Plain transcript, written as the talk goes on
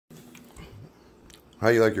How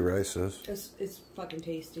you like your rice, sis? It's fucking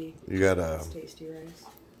tasty. You got It's tasty rice.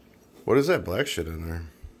 What is that black shit in there?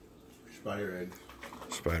 Spider egg.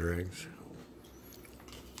 Spider eggs.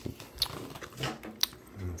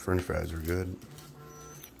 French fries are good.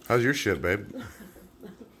 How's your shit, babe?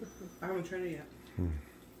 I haven't tried it yet.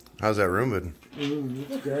 How's that room been?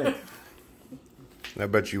 It's good. I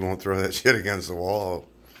bet you won't throw that shit against the wall.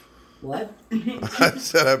 What? I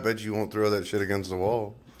said I bet you won't throw that shit against the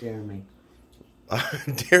wall. Dare me. I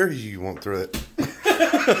dare you won't throw it.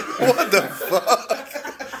 What the fuck?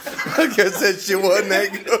 I guess that shit wasn't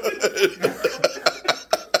that good.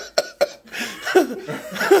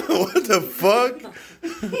 What the fuck?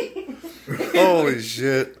 Holy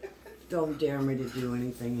shit. Don't dare me to do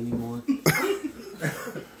anything anymore.